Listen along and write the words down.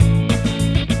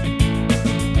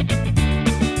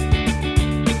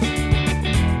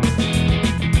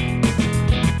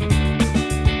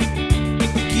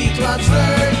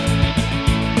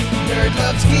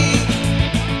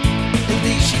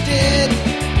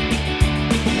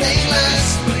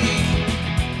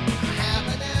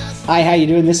Hi, how you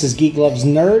doing? This is Geek Loves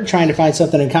Nerd, trying to find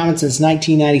something in common since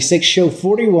 1996. Show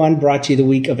 41, brought to you the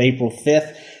week of April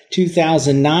 5th,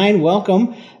 2009.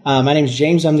 Welcome. My name is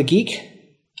James. I'm the geek.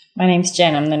 My name's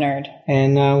Jen. I'm the nerd.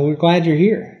 And we're glad you're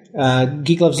here.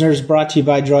 Geek Loves Nerd is brought to you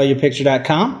by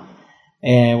DrawYourPicture.com,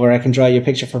 and where I can draw you a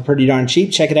picture for pretty darn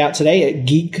cheap. Check it out today at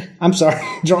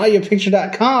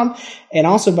DrawYourPicture.com, and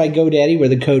also by GoDaddy, where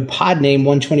the code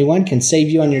PODNAME121 can save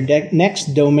you on your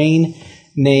next domain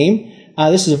name.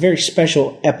 This is a very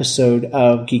special episode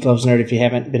of Geek Loves Nerd, if you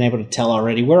haven't been able to tell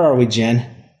already. Where are we, Jen?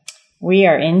 We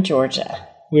are in Georgia.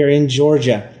 We are in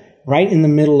Georgia, right in the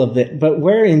middle of it. But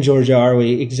where in Georgia are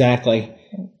we exactly?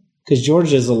 Because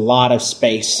Georgia is a lot of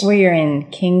space. We are in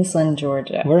Kingsland,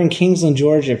 Georgia. We're in Kingsland,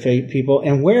 Georgia, people.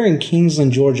 And where in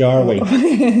Kingsland, Georgia are we?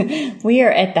 We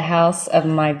are at the house of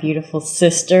my beautiful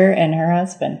sister and her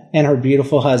husband. And her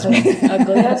beautiful husband.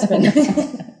 Ugly husband.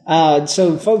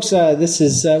 So, folks, this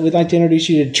is, we'd like to introduce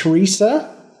you to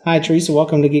Teresa. Hi, Teresa.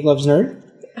 Welcome to Geek Loves Nerd.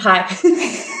 Hi.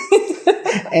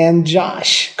 And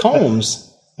Josh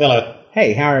Combs. Hello.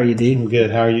 Hey, how are you, dude? I'm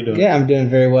good. How are you doing? Yeah, I'm doing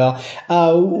very well.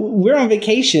 We're on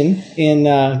vacation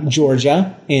in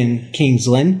Georgia, in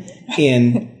Kingsland,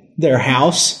 in their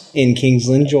house in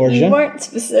Kingsland, Georgia. You weren't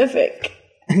specific.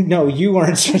 No, you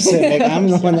weren't specific. I'm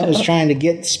the one that was trying to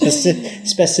get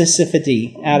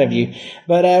specificity out of you.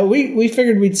 But we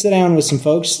figured we'd sit down with some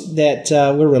folks that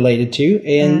we're related to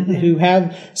and who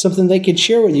have something they could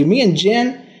share with you. Me and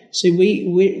Jen, see,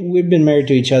 we've been married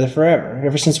to each other forever,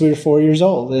 ever since we were 4 years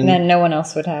old. And then no one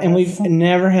else would have And us. we've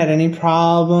never had any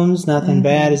problems. Nothing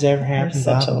bad has ever happened. You're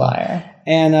such a liar.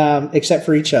 And except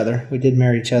for each other. We did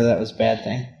marry each other. That was a bad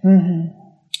thing. Mm-hmm.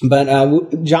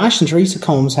 But Josh and Teresa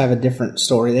Combs have a different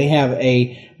story. They have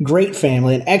a great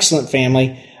family, an excellent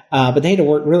family, but they had to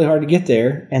work really hard to get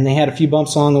there, and they had a few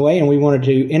bumps along the way, and we wanted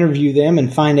to interview them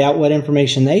and find out what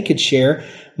information they could share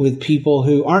with people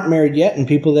who aren't married yet and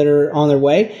people that are on their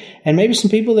way, and maybe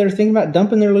some people that are thinking about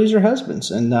dumping their loser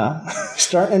husbands and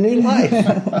starting a new life.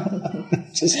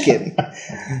 Just kidding.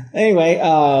 Anyway,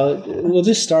 we'll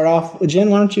just start off. Jen,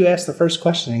 why don't you ask the first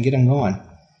question and get them going?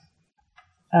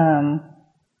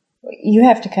 You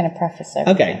have to kind of preface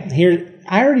everything. Okay, here,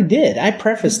 I already did. I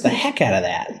prefaced the heck out of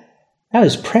that. I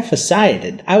was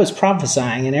prophesied. I was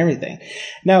prophesying and everything.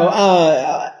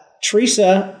 No,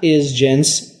 Teresa is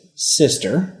Jen's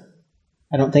sister.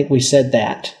 I don't think we said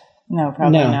that. No,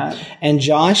 probably not. And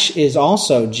Josh is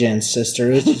also Jen's sister,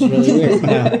 which is really weird.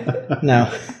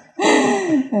 No.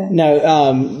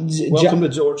 Welcome to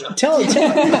Georgia.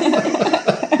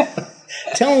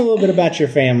 Tell me a little bit about your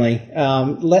family.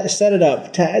 Set it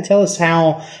up. Tell us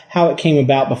how it came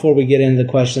about before we get into the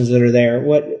questions that are there.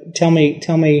 Tell me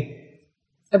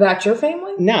About your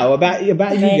family? No, about you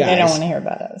guys. They don't want to hear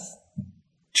about us.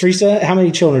 Teresa, how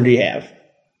many children do you have?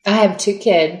 I have 2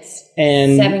 kids.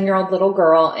 And 7-year-old little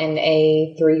girl and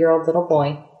a 3-year-old little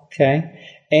boy. Okay.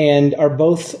 And are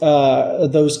both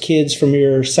those kids from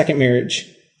your second marriage?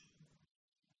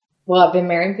 Well, I've been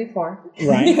married before.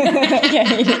 Right.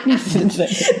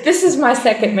 This is my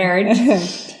second marriage.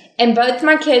 And both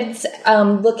my kids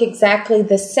look exactly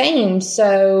the same.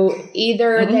 So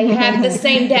either they have the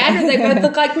same dad or they both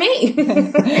look like me.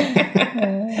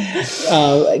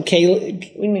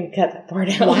 Kaylee, We need to cut that part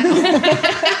out.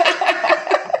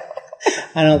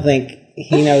 I don't think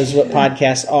he knows what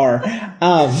podcasts are.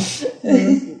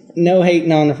 No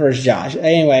hating on the first Josh.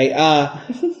 Anyway,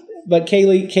 but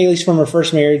Kaylee's from her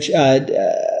first marriage.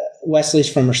 Wesley's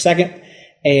from her second.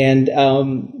 And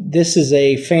this is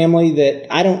a family that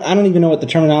I don't even know what the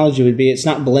terminology would be. It's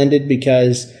not blended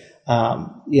because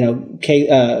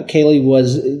Kaylee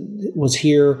was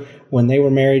here when they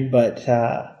were married, but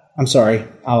I'm sorry,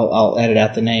 I'll edit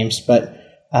out the names. But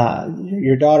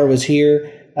your daughter was here.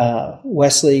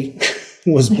 Wesley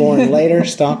was born later.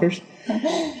 Stalkers.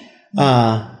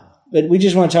 But we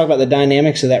just want to talk about the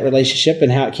dynamics of that relationship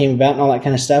and how it came about and all that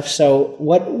kind of stuff. So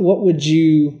what would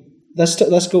you?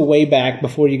 Let's go way back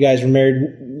before you guys were married.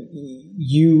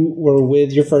 You were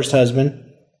with your first husband,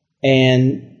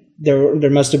 and there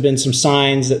must have been some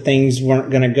signs that things weren't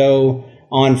going to go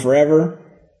on forever.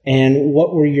 And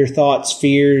what were your thoughts,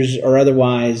 fears, or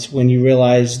otherwise when you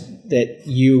realized that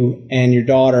you and your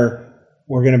daughter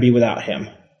were going to be without him?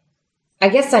 I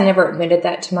guess I never admitted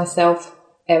that to myself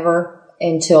ever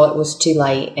until it was too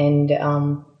late. And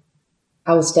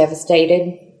I was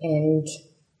devastated and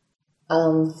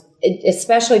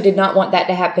especially did not want that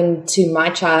to happen to my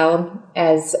child,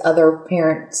 as other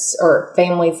parents or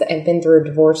families that have been through a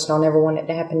divorce don't ever want it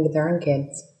to happen to their own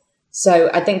kids.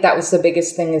 So I think that was the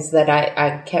biggest thing, is that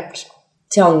I kept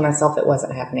telling myself it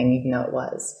wasn't happening, even though it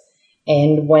was.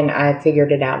 And when I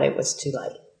figured it out, it was too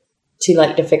late. too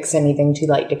late to fix anything, too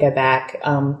late to go back.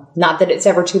 Not that it's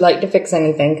ever too late to fix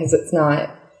anything, because it's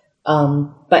not.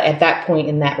 But at that point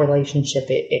in that relationship,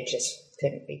 it just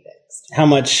couldn't be fixed. How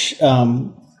much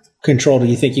control do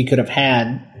you think you could have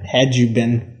had you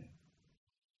been?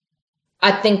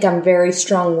 I think I'm very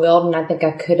strong-willed, and I think I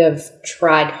could have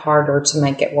tried harder to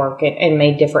make it work and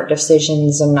made different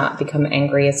decisions and not become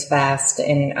angry as fast.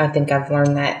 And I think I've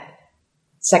learned that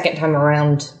second time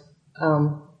around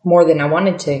more than I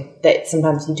wanted to, that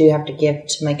sometimes you do have to give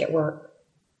to make it work.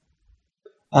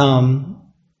 How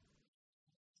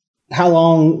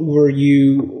long were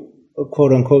you,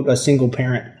 quote unquote, a single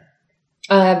parent?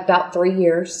 About 3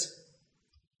 years.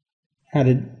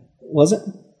 Was it?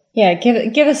 Yeah,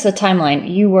 give us a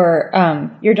timeline. You were,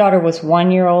 your daughter was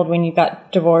 1 year old when you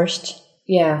got divorced?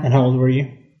 Yeah. And how old were you?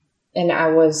 And I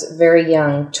was very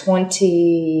young,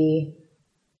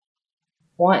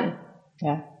 21.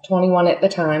 Yeah. 21 at the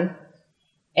time.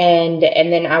 And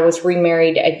then I was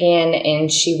remarried again,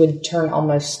 and she would turn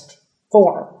almost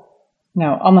 4.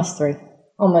 No, almost 3.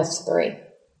 Almost 3.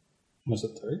 Was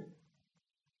it 3?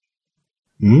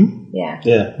 Yeah.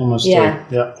 Yeah, almost 3.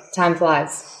 Yeah. Time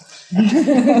flies.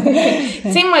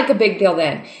 Seemed like a big deal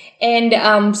then. And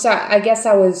so I guess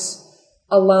I was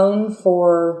alone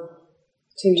for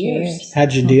 2 years.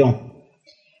 How'd you deal?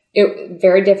 It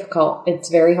very difficult. It's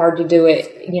very hard to do it,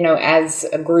 as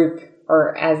a group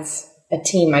or as a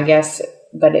team, I guess,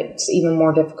 but it's even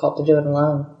more difficult to do it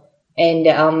alone. And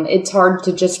it's hard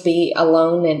to just be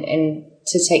alone and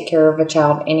to take care of a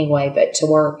child anyway, but to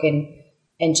work and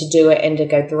to do it and to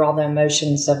go through all the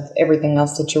emotions of everything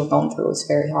else that you were going through was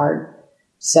very hard.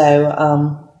 So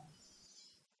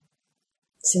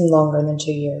it seemed longer than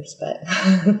 2 years, but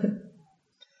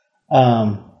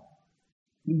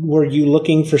were you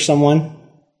looking for someone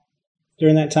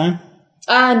during that time?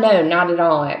 No, not at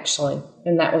all, actually.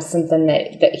 And that was something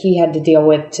that he had to deal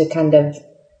with to kind of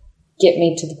get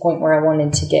me to the point where I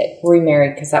wanted to get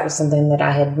remarried, because that was something that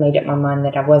I had made up my mind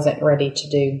that I wasn't ready to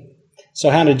do.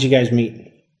 So how did you guys meet?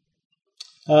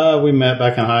 We met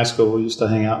back in high school. We used to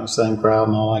hang out in the same crowd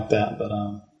and all like that. But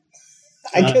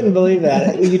I couldn't believe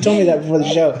that. You told me that before the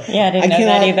show. Yeah, I didn't know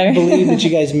that either. I cannot believe that you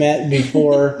guys met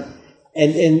before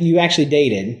and you actually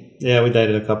dated. Yeah, we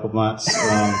dated a couple months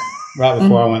right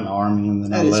before I went in the Army, and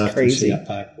then I left crazy. and she got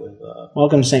back with...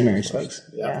 Welcome to St. Mary's, folks.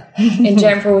 Yeah. And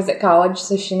Jennifer was at college,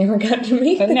 so she never got to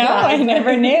meet the No, guy. I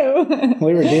never knew.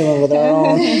 We were dealing with our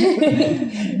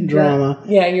own drama.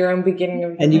 Yeah, your own beginning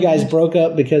of... And you guys broke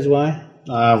up because why?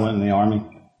 I went in the Army.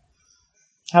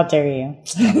 How dare you?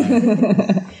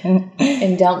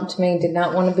 And dumped me. Did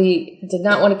not want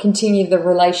to continue the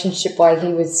relationship while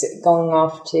he was going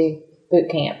off to boot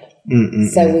camp.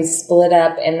 So we split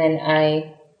up, and then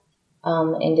I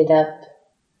ended up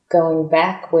going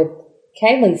back with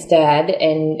Kaylee's dad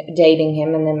and dating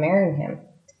him and then marrying him.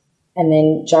 And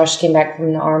then Josh came back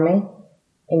from the Army.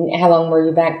 And how long were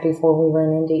you back before we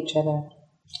ran into each other?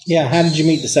 Yeah, how did you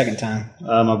meet the second time?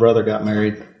 My brother got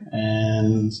married,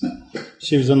 and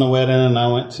she was in the wedding, and I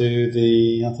went to I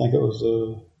think it was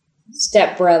a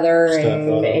stepbrother,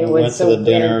 and it was went to the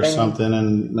dinner or something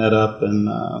and met up and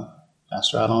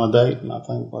asked her out on a date, and I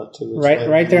think 2 weeks later.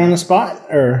 Right there on the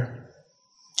spot, or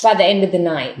by the end of the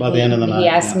night. By the end of the night, he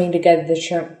asked me to go to the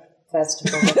shrimp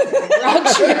festival, rock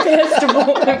shrimp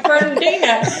festival in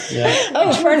Fernandina. Yeah.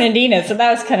 Oh, Fernandina. So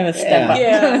that was kind of a step up.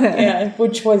 Yeah,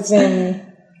 which was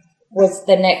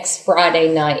the next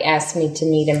Friday night. Asked me to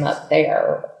meet him up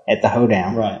there at the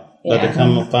hoedown, right? But to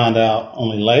come and find out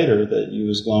only later that you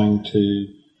was going to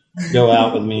go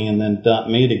out with me and then dump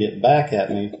me to get back at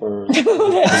me for...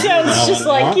 That sounds just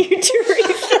like you,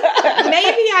 Teresa.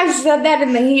 Maybe I said that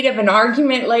in the heat of an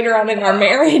argument later on in our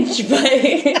marriage, but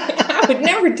I would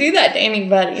never do that to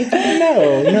anybody.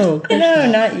 No,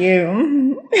 not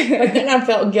you. But then I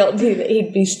felt guilty that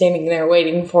he'd be standing there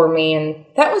waiting for me, and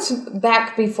that was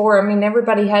back before. I mean,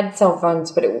 everybody had cell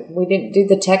phones, but we didn't do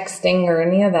the texting or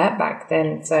any of that back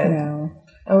then. So No.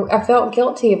 I felt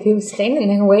guilty if he was standing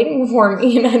there waiting for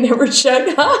me, and I never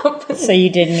showed up. So you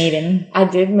did meet him. I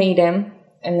did meet him,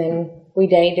 and then we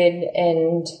dated,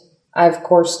 and I, of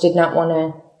course, did not want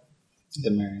to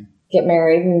get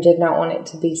married and did not want it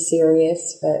to be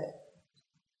serious, but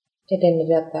it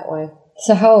ended up that way.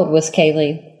 So how old was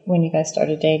Kaylee when you guys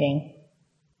started dating?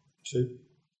 2.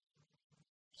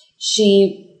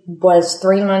 She was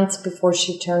 3 months before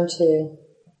she turned 2.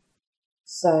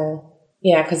 So,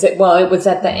 yeah, because it was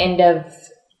at the end of,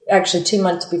 actually 2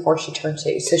 months before she turned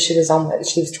 2. So she was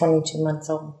 22 months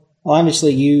old. Well,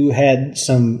 obviously you had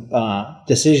some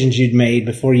decisions you'd made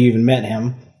before you even met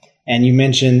him, And you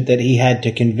mentioned that he had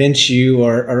to convince you,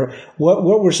 or what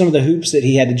were some of the hoops that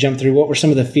he had to jump through? What were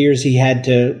some of the fears he had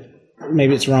to,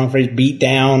 maybe it's the wrong phrase, beat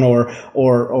down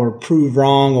or prove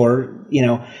wrong? Or,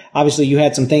 obviously you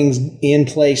had some things in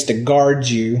place to guard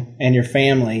you and your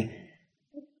family.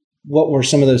 What were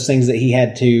some of those things that he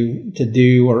had to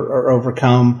do or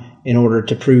overcome in order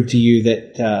to prove to you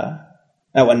that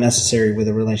that wasn't necessary with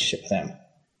a relationship with him?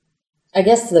 I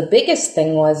guess the biggest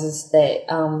thing is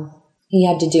that he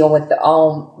had to deal with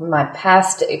all my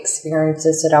past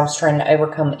experiences that I was trying to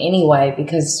overcome anyway,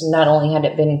 because not only had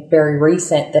it been very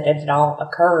recent that it had all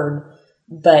occurred,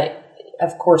 but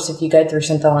of course, if you go through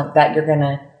something like that, you're going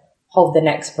to hold the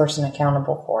next person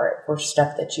accountable for it, for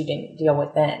stuff that you didn't deal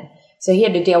with then. So he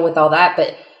had to deal with all that,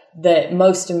 but the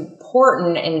most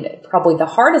important and probably the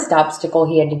hardest obstacle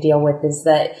he had to deal with is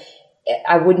that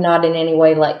I would not in any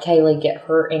way let Kaylee get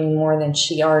hurt any more than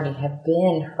she already had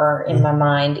been hurt in my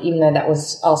mind, even though that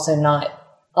was also not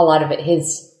a lot of it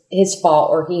his fault,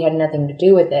 or he had nothing to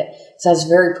do with it. So I was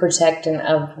very protecting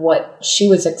of what she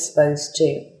was exposed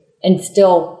to, and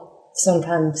still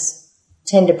sometimes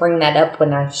tend to bring that up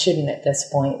when I shouldn't at this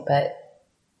point. But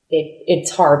it's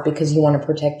hard because you want to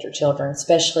protect your children,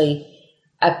 especially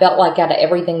I felt like out of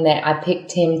everything that I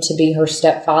picked him to be her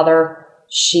stepfather,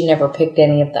 she never picked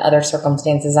any of the other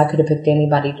circumstances. I could have picked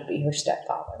anybody to be her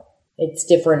stepfather. It's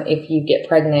different if you get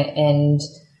pregnant and,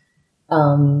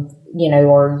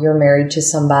 or you're married to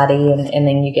somebody and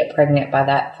then you get pregnant by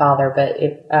that father. But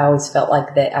I always felt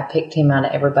like that I picked him out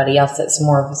of everybody else. That's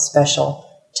more of a special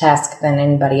task than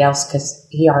anybody else, because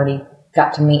he already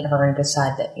got to meet her and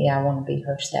decide that, I want to be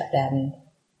her stepdad. And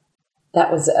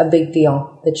that was a big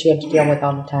deal that she had to deal with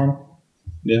all the time.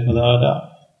 Yeah, without a doubt.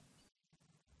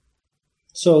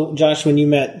 So, Josh, when you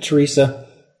met Teresa,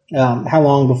 how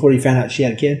long before you found out she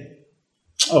had a kid?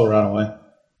 Oh, right away.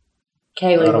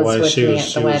 Kaylee was with me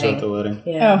at the wedding. She was at the wedding.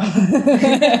 Yeah.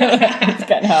 It's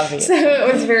kind of obvious. So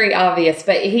it was very obvious.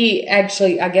 But he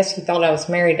actually, I guess he thought I was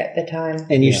married at the time.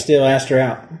 And you still asked her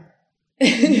out?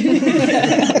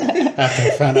 After I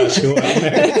found out she wasn't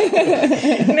married.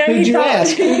 No, Who'd you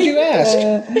ask?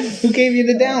 Who gave you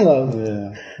the download?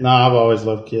 Yeah. No, I've always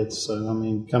loved kids. So,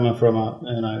 coming from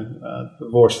a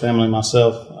divorced family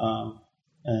myself,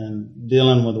 and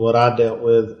dealing with what I dealt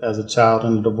with as a child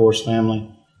in a divorced family,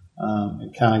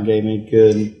 it kind of gave me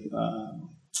good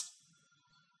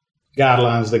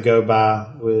guidelines to go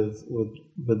by with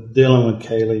dealing with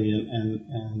Kaylee,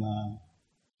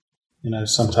 and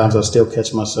sometimes I still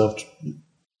catch myself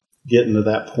getting to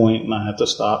that point, and I have to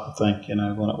stop and think,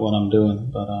 what I'm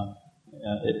doing. But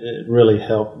it really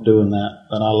helped doing that.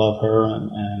 But I love her,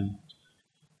 and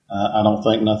I don't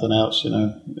think nothing else.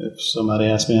 If somebody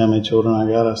asks me how many children I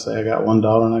got, I say I got one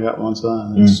daughter and I got one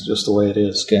son. It's just the way it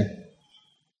is. Okay.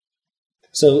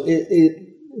 So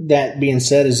that being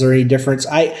said, is there any difference?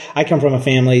 I come from a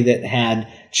family that had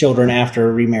children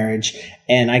after remarriage,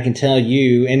 and I can tell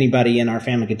you, anybody in our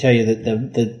family can tell you that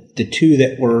the two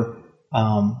that were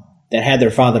that had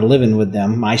their father living with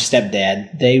them, my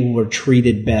stepdad, they were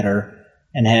treated better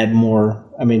and had more.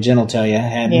 Jen will tell you,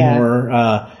 had more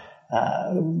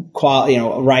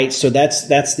rights. So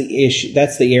that's the issue.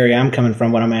 That's the area I'm coming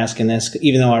from when I'm asking this,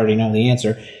 even though I already know the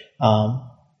answer.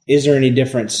 Is there any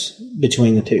difference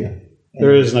between the two?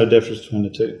 There is no difference between the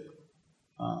two.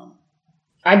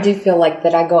 I do feel like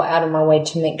that I go out of my way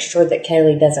to make sure that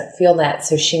Kaylee doesn't feel that.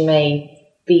 So she may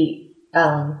be,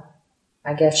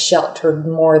 sheltered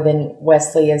more than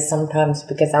Wesley is sometimes,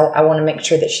 because I want to make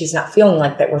sure that she's not feeling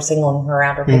like that we're singling her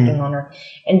out or picking on her.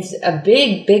 And a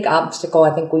big, big obstacle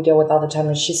I think we deal with all the time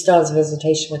is she still has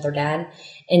visitation with her dad.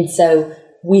 And so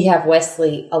we have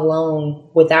Wesley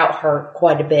alone without her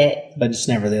quite a bit. But it's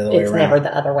never the other way around. It's never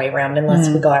the other way around unless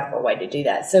we go out of our way to do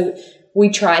that. So we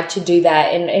try to do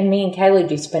that. And me and Kaylee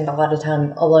do spend a lot of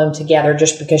time alone together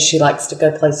just because she likes to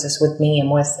go places with me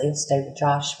and Wesley and stay with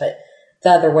Josh. But the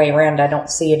other way around, I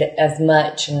don't see it as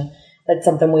much. And that's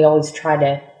something we always try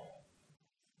to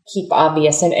keep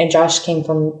obvious. And Josh came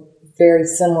from a very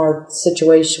similar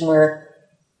situation where,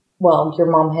 well, your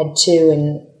mom had two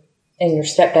and your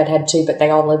stepdad had two, but they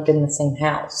all lived in the same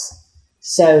house.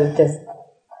 So the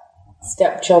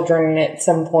stepchildren at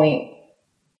some point,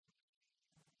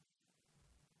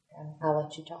 I'll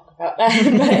let you talk about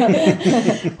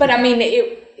that. But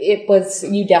it was,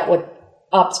 you dealt with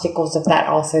obstacles of that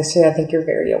also. So I think you're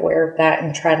very aware of that,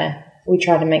 and we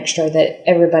try to make sure that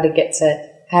everybody gets a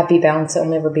happy balance. It'll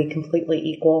never be completely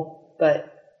equal,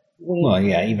 but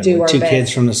even with two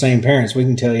kids from the same parents, we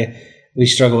can tell you, we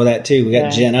struggle with that too. We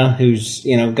got Jenna, who's,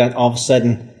 got all of a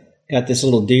sudden got this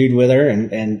little dude with her,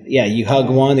 and yeah, you hug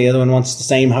one, the other one wants the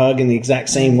same hug in the exact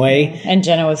same way. And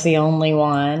Jenna was the only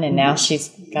one, and now she's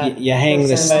got. You hang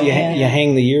this. You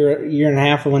hang the year and a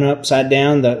half one upside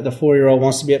down. The 4-year-old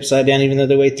wants to be upside down, even though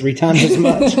they weigh 3 times as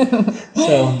much.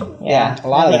 So yeah, a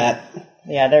lot of that.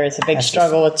 Yeah, there is a big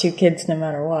struggle with 2 kids, no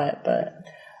matter what. But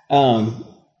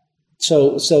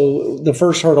so the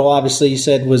first hurdle, obviously, you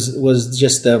said was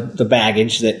just the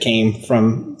baggage that came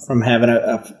from having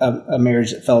a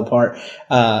marriage that fell apart,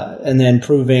 and then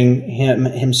proving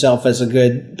himself as a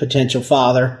good potential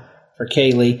father for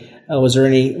Kaylee. Was there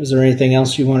anything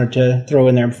else you wanted to throw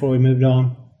in there before we moved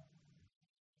on?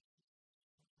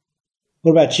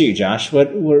 What about you, Josh? What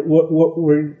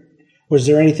was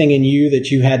there anything in you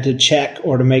that you had to check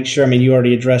or to make sure? I mean, you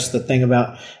already addressed the thing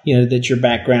about, that your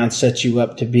background sets you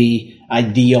up to be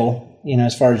ideal,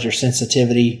 as far as your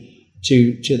sensitivity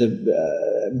to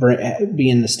the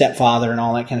being the stepfather and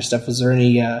all that kind of stuff. Was there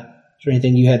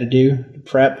anything you had to do to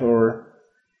prep or?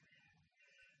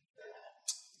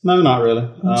 No, not really.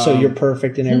 So you're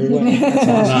perfect in every way. That's awesome.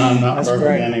 No, I'm not perfect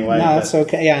great. anyway. No, that's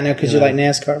okay. Yeah, I know, because you like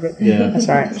NASCAR, but yeah, that's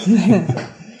all right.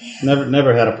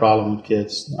 Never had a problem with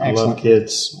kids. I love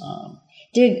kids.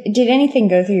 Did anything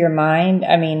go through your mind?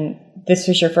 I mean, this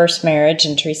was your first marriage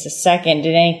and Teresa's second.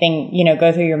 Did anything,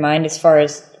 go through your mind as far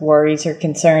as worries or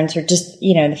concerns, or just,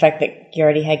 the fact that you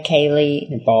already had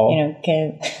Kaylee? Your ball.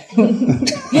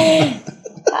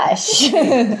 Gosh.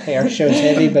 Hey, our show's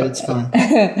heavy, but it's fun.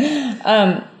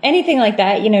 Anything like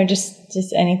that,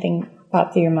 just anything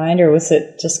pop through your mind, or was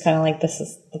it just kind of like this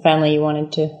is the family you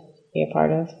wanted to be a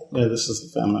part of? Yeah, this is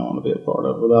the family I want to be a part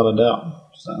of, without a doubt.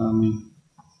 So,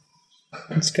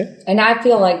 that's good. And I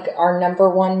feel like our number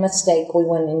one mistake we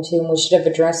went into, and we should have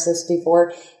addressed this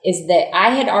before, is that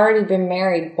I had already been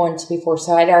married once before,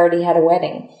 so I'd already had a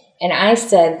wedding. And I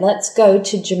said, let's go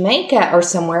to Jamaica or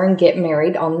somewhere and get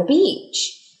married on the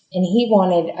beach. And he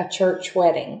wanted a church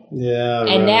wedding. Yeah.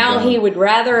 And now he would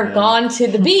rather have gone to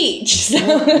the beach. So.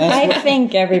 I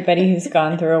think everybody who's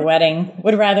gone through a wedding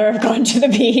would rather have gone to the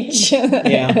beach.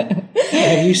 Yeah.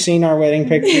 Have you seen our wedding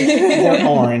pictures? They're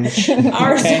orange.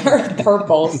 Ours are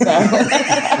purple, so.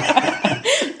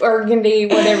 Burgundy,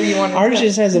 whatever you want to Ours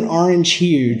just has an orange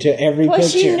hue to every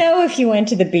Plus, picture. If you went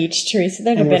to the beach, Teresa,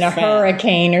 there'd have been a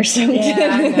hurricane or something. Yeah,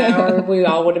 I know. Or we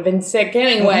all would have been sick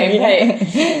anyway.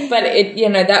 Yeah. But it,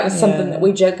 that was something that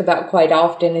we joke about quite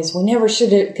often, is we never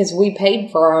should have, because we paid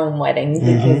for our own weddings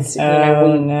because,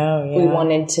 we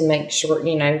wanted to make sure,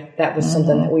 that was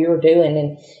something that we were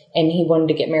doing. And he wanted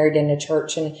to get married in a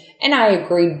church. And I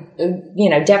agreed,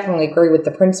 definitely agree with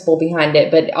the principle behind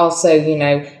it. But also,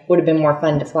 would have been more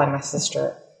fun to fly my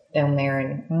sister down there.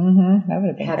 And that would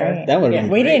have been great. That would have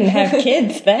been We great. didn't have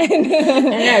kids then.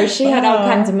 I know, she had all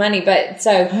kinds of money. But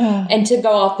so, and to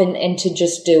go off and to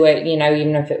just do it,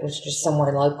 even if it was just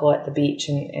somewhere local at the beach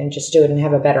and just do it and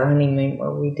have a better honeymoon,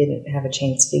 where we didn't have a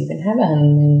chance to even have a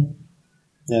honeymoon.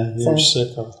 Yeah, you were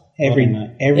sick of every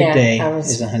day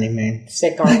is a honeymoon.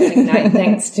 Sick on wedding night,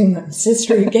 thanks to my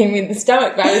sister who gave me the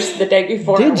stomach virus the day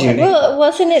before. Did you? Well,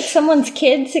 wasn't it someone's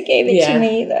kids that gave it to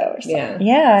me, though? Or something?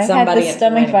 Yeah, I had the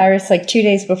stomach virus like 2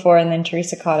 days before, and then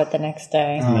Teresa caught it the next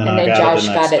day. And then Josh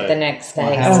got it the next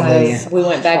day. Wow. So we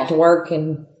went back to work,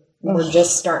 and we're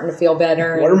just starting to feel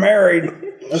better. We're married.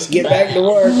 Let's get back to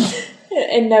work.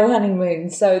 And no honeymoon.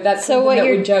 So that's something that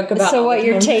we joke about. So what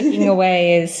you're taking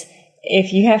away is,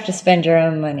 if you have to spend your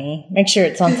own money, make sure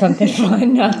it's on something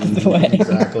fun, not the wedding.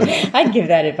 Exactly. I'd give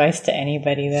that advice to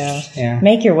anybody, though. Yeah.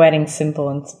 Make your wedding simple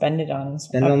and spend it on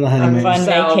the honeymoon. a fun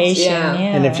vacation. Yeah.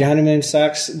 Yeah. And if your honeymoon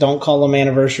sucks, don't call them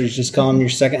anniversaries. Just call them your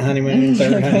second honeymoon,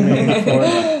 third honeymoon,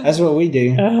 fourth. That's what we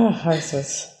do.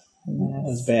 That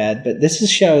was bad. But this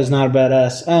show is not about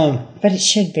us. But it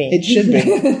should be. It should be.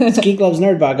 It's Geek Loves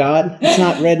Nerd, by God. It's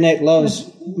not Redneck Loves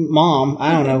Mom.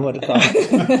 I don't know what to call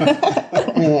it.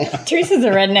 Anyway. Teresa's a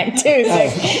redneck, too. So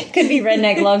could be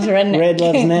Redneck Loves Redneck. Red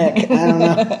Loves Neck. I don't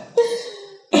know.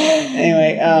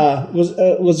 Anyway,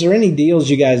 was there any deals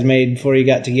you guys made before you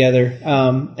got together?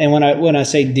 And when I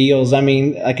say deals, I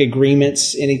mean like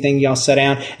agreements, anything y'all set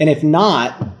down? And if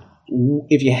not,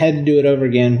 if you had to do it over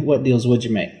again, what deals would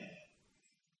you make?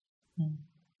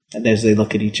 As they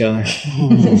look at each other.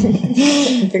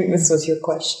 I think this was your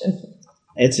question.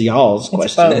 It's y'all's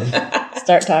question.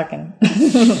 Start talking.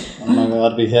 I'm not allowed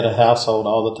to be head of household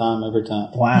all the time, every time.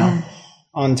 Wow.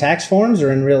 On tax forms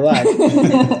or in real life?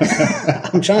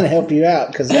 I'm trying to help you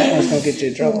out because that one's going to get you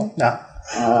in trouble. No.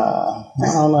 I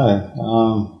don't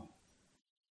know.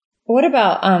 What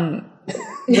about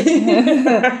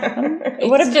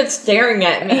What if just staring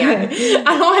at me?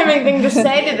 I don't have anything to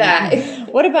say to that.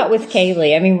 What about with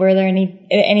Kaylee? I mean, were there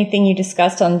anything you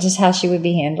discussed on just how she would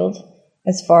be handled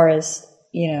as far as,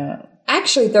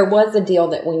 Actually, there was a deal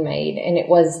that we made, and it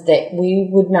was that we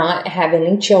would not have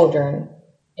any children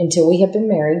until we had been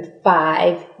married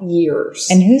 5 years.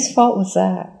 And whose fault was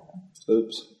that?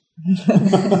 Oops.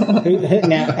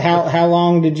 Now, how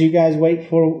long did you guys wait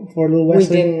for little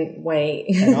Wesley? We didn't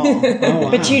wait. At all. Oh,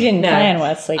 wow. But you didn't plan,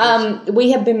 Wesley.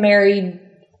 We had been married,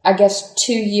 I guess,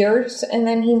 2 years, and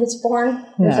then he was born.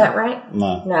 No. Is that right?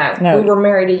 No. We were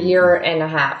married a year and a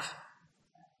half.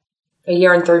 A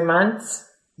year and 3 months?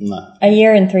 No. A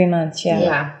year and 3 months, yeah.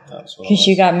 Yeah. Because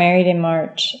you got married in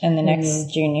March, and the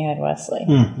next June you had Wesley.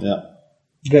 Yeah.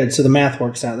 Good. So the math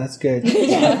works out. That's good.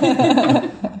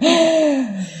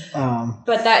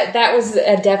 But that was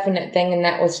a definite thing, and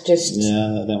that was just...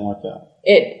 Yeah, that didn't work out.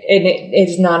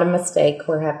 It's not a mistake.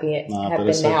 We're happy it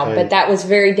happened now. Okay. But that was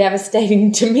very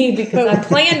devastating to me because I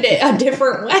planned it a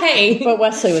different way. But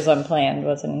Wesley was unplanned,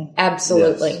 wasn't he?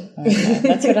 Absolutely. Yes. Okay.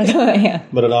 That's what I thought, yeah.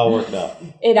 But it all worked out.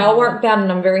 It all worked out,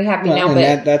 and I'm very happy now. And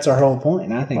But that's our whole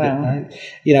point. I think,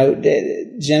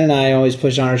 Jen and I always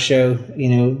push on our show,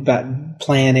 about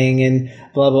planning and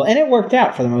blah, blah. And it worked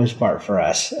out for the most part for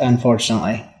us,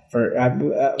 unfortunately.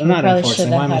 Not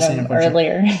unfortunately. Why am I saying unfortunately?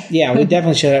 Earlier. Yeah, we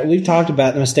definitely should have. We've talked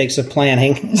about the mistakes of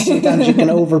planning. Sometimes you can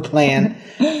over-plan.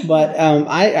 But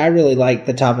I really like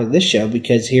the topic of this show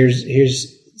because here's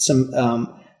some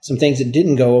things that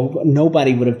didn't go.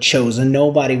 Nobody would have chosen.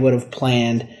 Nobody would have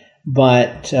planned.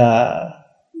 But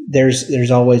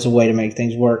there's always a way to make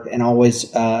things work, and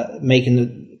always not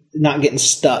getting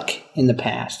stuck in the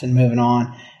past and moving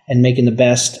on and making the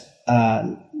best.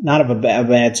 Not of a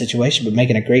bad situation, but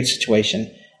making a great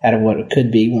situation out of what it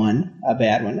could be a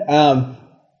bad one.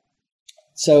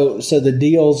 So the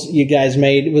deals you guys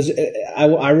made was,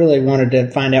 I really wanted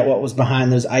to find out what was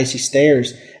behind those icy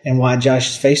stares and why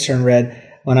Josh's face turned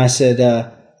red when I said,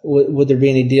 would there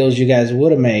be any deals you guys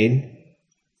would have made?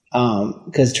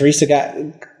 Because Teresa got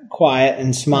quiet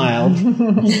and smiled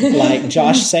like,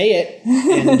 Josh, say it.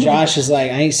 And Josh is like,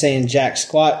 I ain't saying jack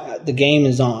squat. The game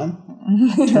is on.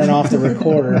 Turn off the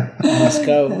recorder and let's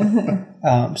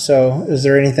go. So is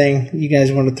there anything you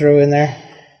guys want to throw in there?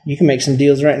 You can make some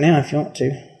deals right now if you want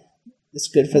to. It's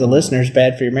good for the listeners,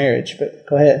 bad for your marriage, but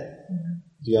go ahead.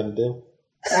 You got a deal?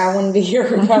 I want to be here.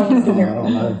 I don't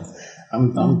know.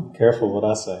 I'm careful what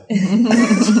I say.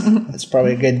 That's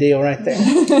probably a good deal right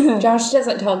there. Josh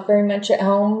doesn't talk very much at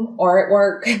home or at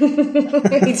work.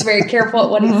 He's very careful at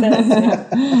what he says.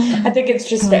 I think it's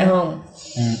just at home.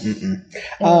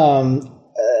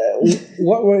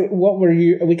 What were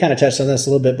you? We kind of touched on this a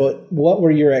little bit, but what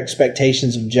were your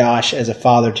expectations of Josh as a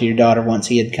father to your daughter once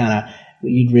he had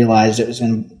you'd realized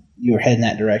you were heading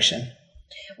that direction?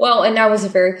 Well, and I was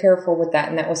very careful with that,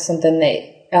 and that was something that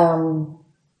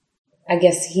I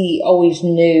guess he always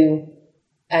knew.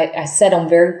 I set him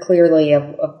very clearly of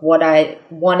what I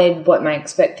wanted, what my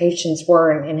expectations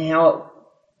were, and how it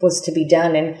was to be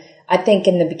done. And I think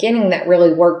in the beginning that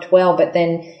really worked well, but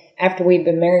then after we've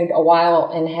been married a while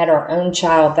and had our own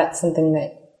child, that's something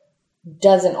that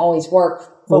doesn't always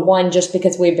work. For one, just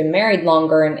because we've been married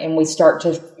longer, and he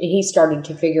started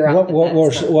to figure out what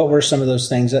were some of those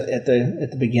things at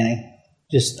the beginning?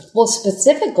 Well,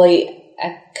 specifically,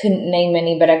 I couldn't name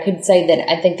any, but I could say that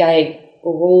I think I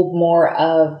ruled more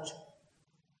of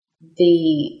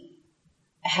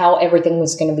how everything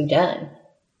was going to be done,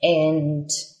 and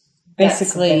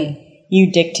basically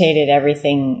you dictated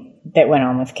everything that went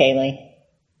on with Kaylee.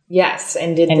 Yes,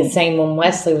 and did the same when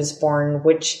Wesley was born,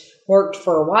 which worked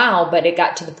for a while, but it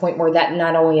got to the point where that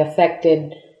not only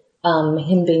affected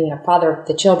him being a father of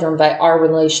the children, but our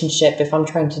relationship. If I'm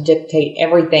trying to dictate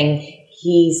everything,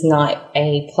 he's not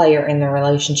a player in the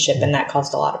relationship, and that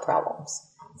caused a lot of problems.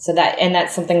 So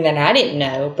that's something that I didn't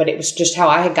know, but it was just how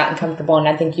I had gotten comfortable, and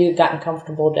I think you had gotten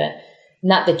comfortable to,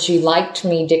 not that you liked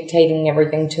me dictating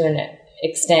everything to an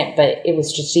extent, but it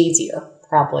was just easier,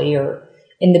 probably, or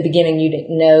in the beginning you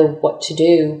didn't know what to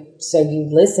do, so you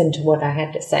listened to what I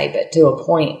had to say, but to a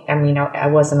point, I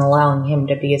wasn't allowing him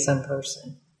to be his own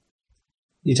person.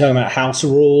 You talking about house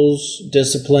rules,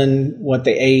 discipline, what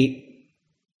they ate,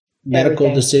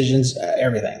 medical decisions,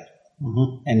 everything.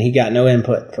 Mm-hmm. And he got no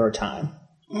input for a time.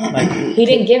 He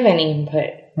didn't give any input.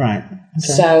 Right. Okay.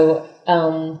 So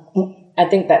I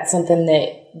think that's something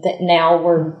that now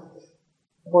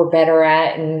we're better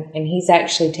at, and he's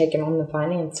actually taken on the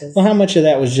finances. Well, how much of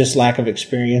that was just lack of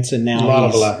experience, and now a lot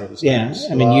of lack of experience.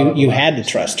 Yeah, I mean, you had to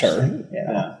trust her.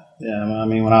 Yeah. I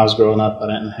mean, when I was growing up, I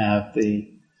didn't have the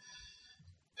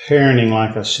parenting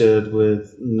like I should,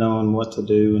 with knowing what to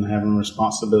do and having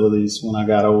responsibilities. When I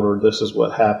got older, this is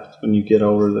what happens when you get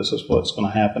older. This is what's going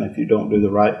to happen if you don't do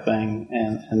the right thing.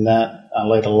 And that I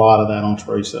laid a lot of that on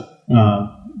Teresa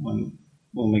when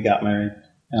we got married.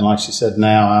 And like she said,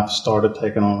 now I've started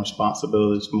taking on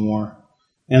responsibilities more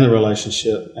in the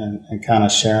relationship and kind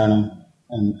of sharing them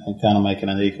and kind of making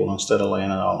it equal instead of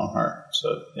laying it all on her.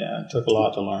 So, yeah, it took a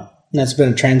lot to learn. And that's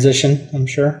been a transition, I'm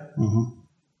sure. Mm-hmm.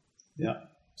 Yeah.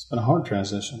 It's been a hard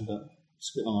transition, but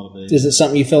it's getting a little bit. Is it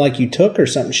something you feel like you took or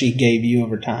something she gave you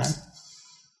over time?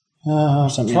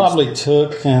 Probably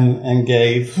took and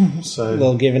gave. So a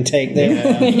little give and take there.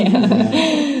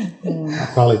 Yeah. I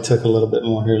probably took a little bit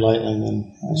more here lately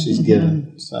than she's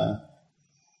given. So,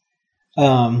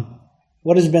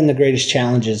 what has been the greatest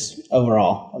challenges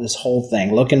overall of this whole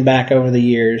thing? Looking back over the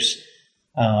years,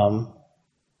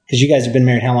 because you guys have been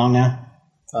married how long now?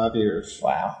 5 years.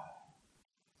 Wow.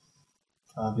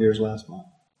 5 years last month.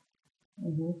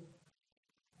 Mm-hmm.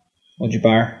 What'd you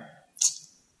buy her?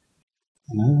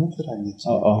 What did I get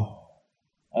you?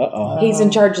 Uh-oh. He's in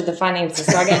charge of the finances,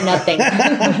 so I got nothing.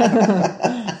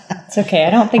 It's okay. I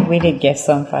don't think we did gifts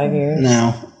on 5 years.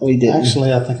 No, we didn't.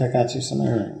 Actually, I think I got you some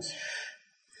earrings.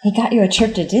 He got you a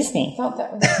trip to Disney. I thought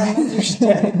that was for Mother's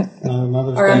Day.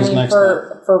 Mother's Or I Day's mean next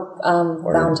for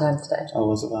Valentine's Day. Oh,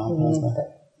 was it Valentine's Day?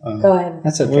 Go ahead.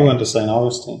 That's okay. We went to St.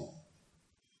 Augustine.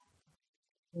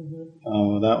 Mm-hmm. Oh,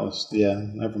 well, that was,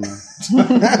 never mind.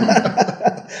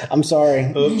 I'm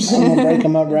sorry. Oops. I'm going to break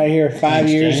them up right here. 5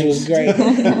 years James. was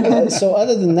great. So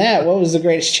other than that, what was the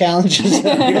greatest challenges of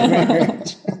your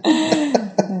marriage?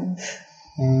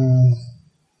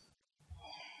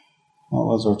 What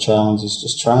was our challenges?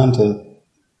 Just trying to...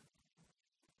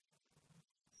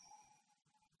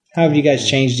 How have you guys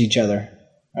changed each other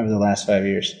over the last 5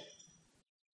 years?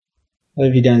 What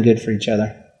have you done good for each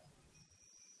other?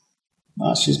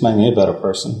 She's made me a better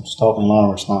person. She's taught me a lot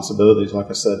of responsibilities, like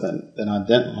I said, that I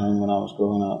didn't learn when I was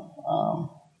growing up.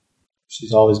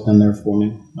 She's always been there for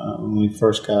me. When we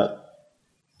first got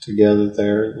together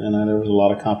there, there was a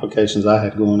lot of complications I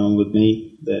had going on with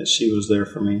me, that she was there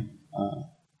for me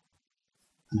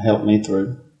and helped me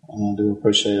through. And I do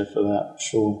appreciate her for that, for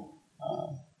sure.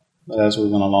 But as we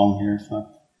went along here, I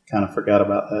kind of forgot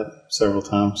about that several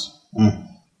times.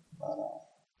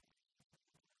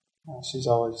 But she's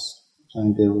always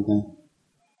trying to deal with me.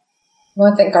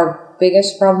 Well, I think our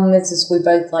biggest problem is we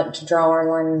both like to draw our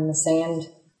line in the sand,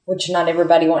 which not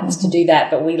everybody wants to do that,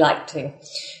 but we like to.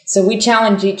 So we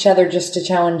challenge each other just to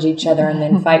challenge each other, and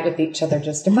then fight with each other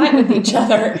just to fight with each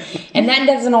other. And that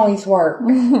doesn't always work.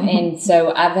 And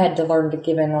so I've had to learn to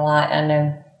give in a lot. I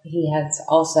know he has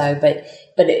also, but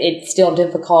it's still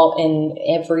difficult, and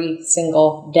every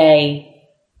single day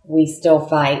we still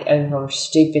fight over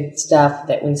stupid stuff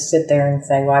that we sit there and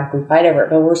say, why did we fight over it?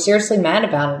 But we're seriously mad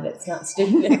about it. It's not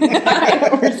stupid.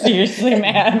 We're seriously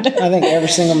mad. I think every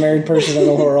single married person in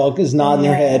the world is nodding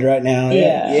their head right now.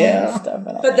 Yeah.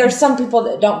 But there's some people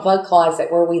that don't vocalize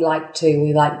it where we like to.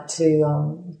 We like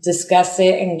to discuss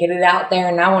it and get it out there.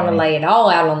 And I want to lay it all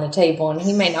out on the table. And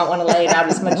he may not want to lay it out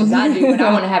as much as I do, but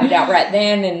I want to have it out right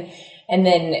then. And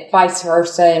then vice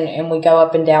versa. And we go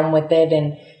up and down with it.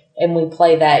 And we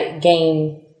play that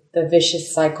game, the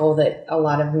vicious cycle that a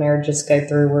lot of marriages go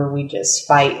through, where we just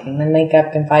fight and then make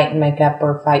up and fight and make up,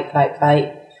 or fight.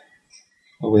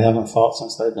 Well, we haven't fought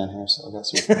since they've been here, so I got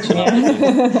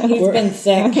some. He's been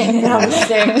sick, and I was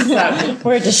sick, so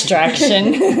we're a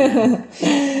distraction.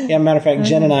 Yeah, matter of fact,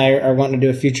 Jen and I are wanting to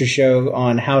do a future show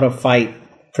on how to fight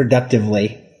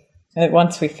productively.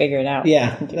 Once we figure it out.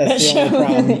 Yeah, that's the only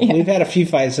problem. Yeah. We've had a few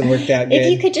fights that worked out good.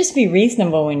 If you could just be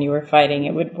reasonable when you were fighting,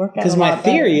 it would work out. Because my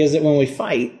theory is that when we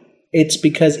fight, it's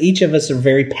because each of us are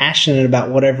very passionate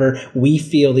about whatever we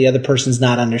feel the other person's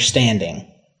not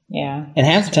understanding. Yeah. And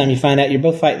half the time you find out you're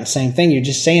both fighting the same thing. You're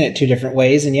just saying it two different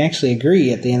ways, and you actually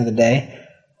agree at the end of the day.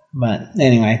 But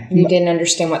anyway. You didn't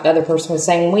understand what the other person was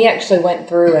saying. We actually went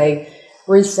through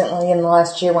recently in the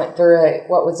last year,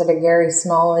 a Gary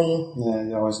Smalley. Yeah,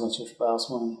 you always let your spouse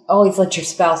win. Always let your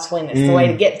spouse win. It's the way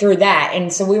to get through that.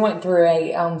 And so we went through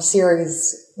a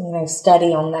series,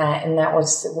 study on that, and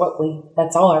that's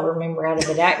all I remember out of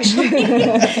it, actually.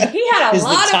 He had a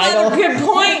lot of other good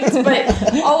points,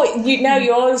 but you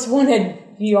always wanted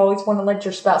you always want to let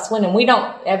your spouse win, and we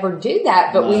don't ever do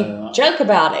that, but we joke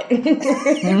about it.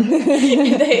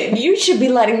 You should be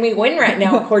letting me win right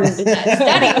now, according to that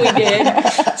study we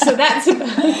did. So that's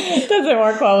doesn't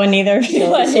work well when neither of you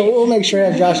let So we'll make sure to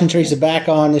have Josh and Teresa back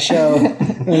on the show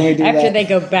when we do after that. they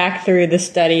go back through the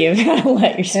study of how to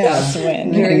let your spouse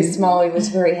win. Gary Smalley was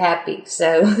very happy.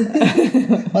 So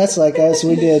Well, that's like us.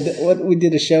 We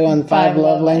did a show on 5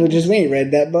 love languages. We ain't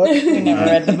read that book. We never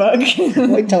read the book.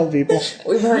 We told people.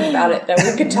 we've heard about it, though.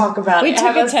 We could talk about We it.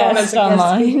 took Have a us on test as a guest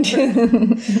online.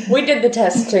 speaker. We did the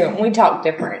test too, and we talk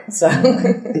different. So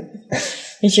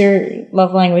Is your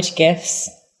love language gifts?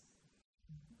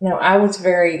 no, I was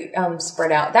very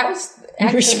spread out. That was You were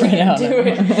actually spread out. do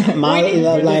it. My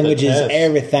love language is test.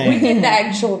 everything. Did the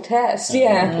actual test?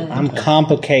 Yeah. I'm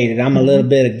complicated. I'm a little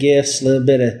bit of gifts, a little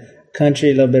bit of country,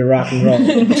 a little bit of rock and roll.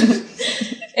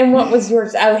 And what was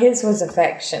yours? Oh, his was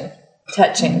affection,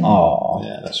 touching. Oh,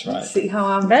 Yeah, that's right. See how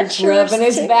I'm That's just rubbing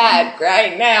yours his too. back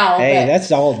right now. hey,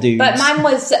 that's all dudes. but mine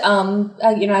was,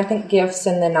 I think gifts,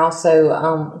 and then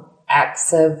also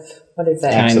acts of what is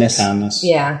that? Kindness. Kindness.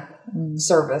 Yeah,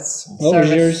 service. What was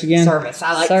Service. yours again? Service.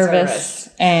 I like service. Service.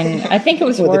 And I think it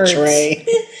was with words. a tray.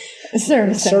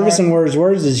 Service and words.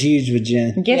 Words is huge with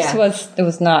Jen. Gifts Yeah.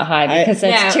 was not high because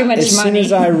that's Yeah. too much As soon money.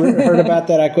 as I heard about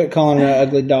that, I quit calling her an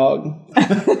ugly dog.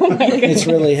 It's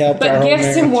really helped our But whole gifts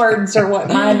marriage. and words are what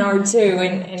mine are too,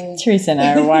 and Teresa and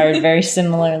I are wired very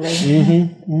similarly.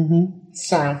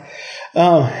 so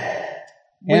Oh,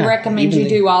 we yeah, recommend you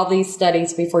evenly. do all these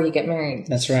studies before you get married.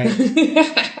 That's right.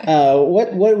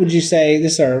 What would you say?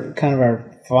 This is our kind of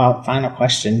our final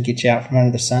question. Get you out from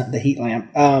under the sun, the heat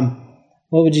lamp.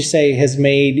 What would you say has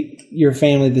made your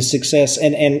family the success?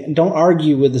 And don't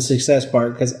argue with the success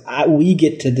part because we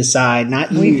get to decide,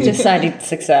 not you. We've decided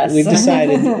success. We've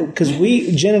decided because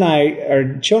Jen and I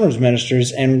are children's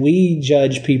ministers, and we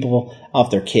judge people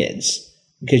off their kids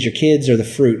because your kids are the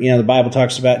fruit. You know, the Bible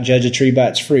talks about judge a tree by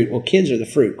its fruit. Well, kids are the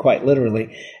fruit, quite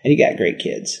literally, and you got great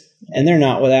kids, and they're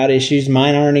not without issues.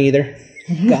 Mine aren't either.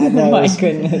 God knows. My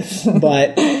goodness.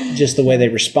 But just the way they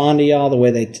respond to y'all, the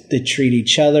way they treat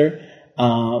each other.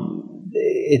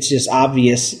 It's just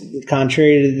obvious,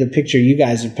 contrary to the picture you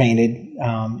guys have painted,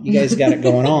 you guys got it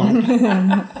going on.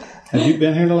 Have you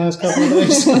been here the last couple of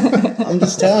days? I'm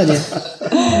just telling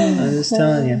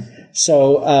you.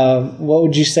 So, what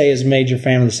would you say has made your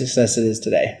family the success it is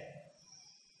today?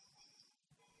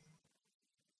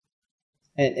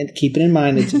 And keep it in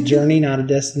mind, it's a journey, not a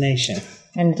destination.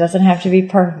 And it doesn't have to be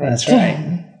perfect. That's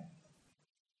right.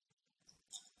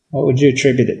 What would you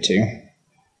attribute it to?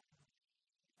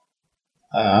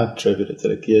 I attribute it to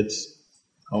the kids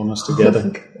holding us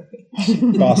together.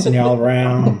 Bossing y'all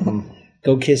around.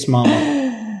 Go kiss mom.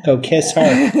 Go kiss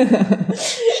her.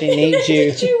 She needs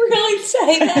you. Did you really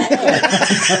say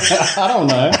that? I don't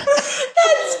know.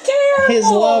 That's terrible. His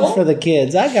love for the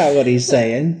kids. I got what he's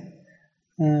saying.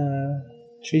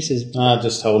 Teresa's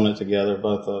Just holding it together,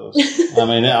 both of us. I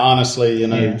mean, honestly,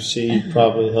 she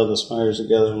probably held us marriage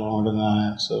together longer than I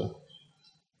have, so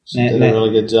she did a really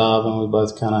good job, and we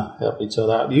both kind of helped each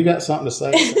other out. You got something to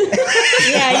say?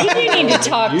 Yeah, you do need to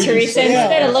talk, Teresa,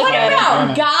 instead of looking What at it.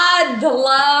 about God, the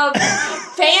love,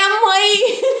 family?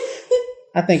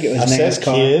 I think it was I said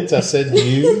NASCAR. kids. I said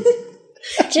you.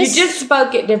 You just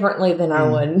spoke it differently than I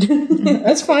would.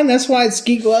 That's fine. That's why it's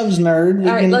Geek Loves Nerd.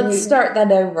 All right, let's start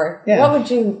that over. Yeah. What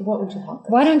would you talk about?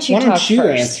 Why don't you Why talk don't you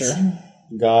first? answer?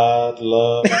 God,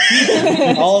 love.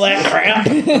 All that crap.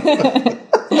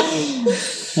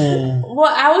 Well,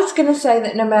 I was going to say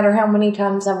that no matter how many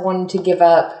times I've wanted to give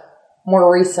up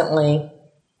more recently,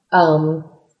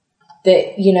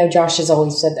 that, Josh has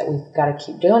always said that we've got to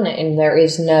keep doing it and there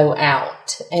is no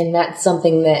out. And that's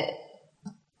something that,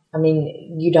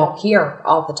 you don't hear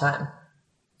all the time.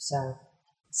 So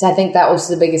I think that was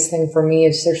the biggest thing for me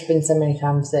is there's been so many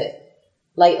times that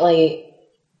lately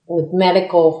with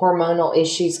medical hormonal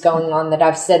issues going on that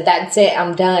I've said, that's it,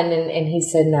 I'm done. And he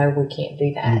said, no, we can't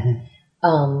do that.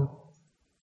 Mm-hmm.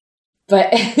 But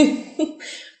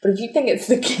if you think it's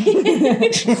the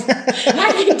kids,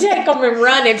 I can take them and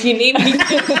run if you need me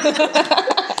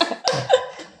to.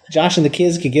 Josh and the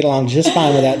kids could get along just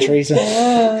fine without Teresa.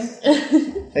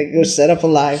 They could go set up a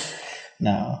life.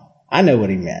 No, I know what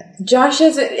he meant. Josh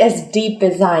isn't as deep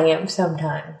as I am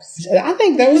sometimes. I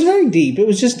think that was very deep. It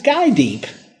was just guy deep.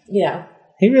 Yeah.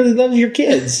 He really loves your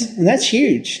kids, and that's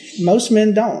huge. Most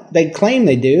men don't. They claim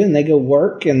they do, and they go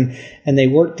work, and they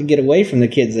work to get away from the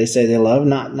kids they say they love,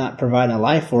 not providing a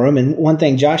life for them. And one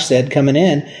thing Josh said coming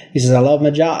in, he says, I love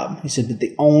my job. He said, but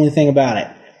the only thing about it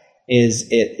is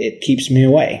it keeps me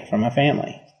away from my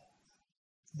family.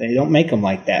 They don't make them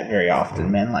like that very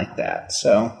often, men like that.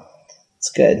 So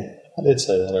It's good. I did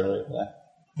say that earlier today.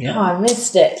 Yeah. Oh, I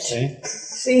missed it.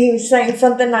 See, he was saying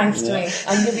something nice to me.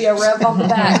 I'll give you a rub on the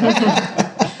back.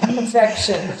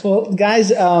 Affection. Well,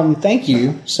 guys, thank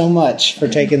you so much for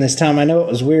taking this time. I know it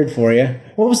was weird for you.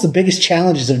 What was the biggest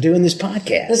challenges of doing this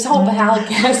podcast? This whole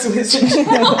podcast was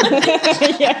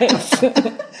Yes.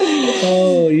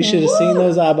 Oh, you should have seen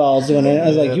those eyeballs doing it. I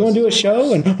was like, you want to do a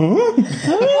show? And Well,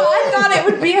 I thought it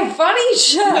would be a funny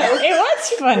show. It was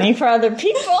funny for other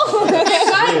people.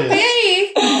 It might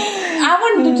be. I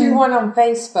wanted to do one on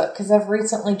Facebook because I've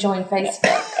recently joined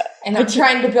Facebook. And I'm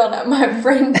trying to build up my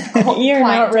friend. You're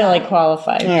not really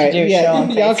qualified all to right, do a show on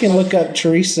y'all Facebook. can look up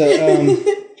Teresa.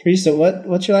 Teresa,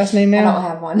 what's your last name I now? don't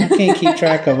have one. I can't keep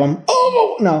track of them.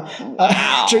 Oh, no.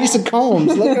 Teresa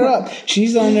Combs. Look her up.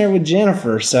 She's on there with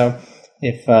Jennifer. So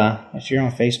if you're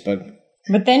on Facebook.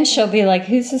 But then she'll be like,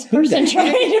 who's this person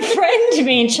trying to friend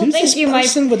me? And she'll Who's think this you might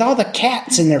person with all the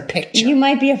cats in their picture? you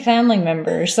might be a family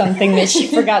member or something that she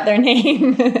forgot their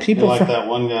name. People Like from, that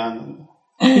one guy.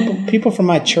 people from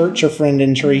my church are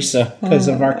friending Teresa because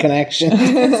of our connection.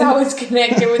 Because I was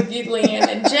connected with you, Leanne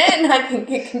and Jen. I think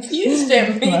it confused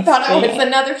him. He thought I was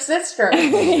another sister.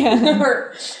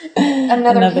 Or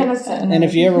another Kennison. And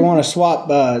if you ever want to swap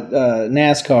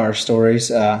NASCAR stories,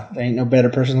 there ain't no better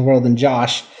person in the world than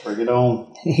Josh. Bring it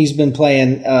on. He's been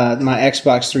playing my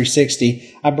Xbox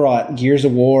 360. I brought Gears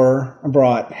of War. I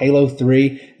brought Halo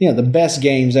 3. You know, the best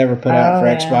games ever put out for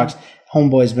Xbox.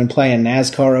 Homeboy's been playing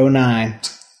NASCAR 09.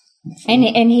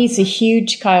 And he's a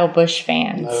huge Kyle Busch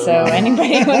fan. So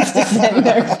anybody wants to send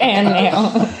their fan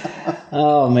mail.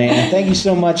 Oh, man. Thank you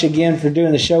so much again for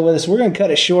doing the show with us. We're going to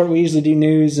cut it short. We usually do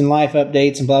news and life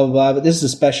updates and blah, blah, blah. But this is a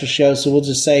special show, so we'll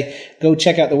just say go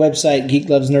check out the website,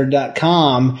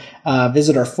 geeklovesnerd.com.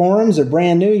 Visit our forums. They're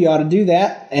brand new. You ought to do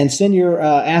that. And send your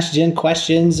Ask Jen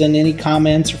questions and any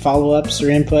comments or follow-ups or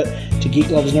input to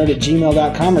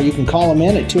geeklovesnerd@gmail.com, or you can call them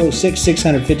in at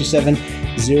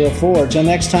 206-657-04. Till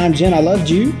next time, Jen, I loved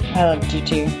you. I loved you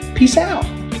too. Peace out.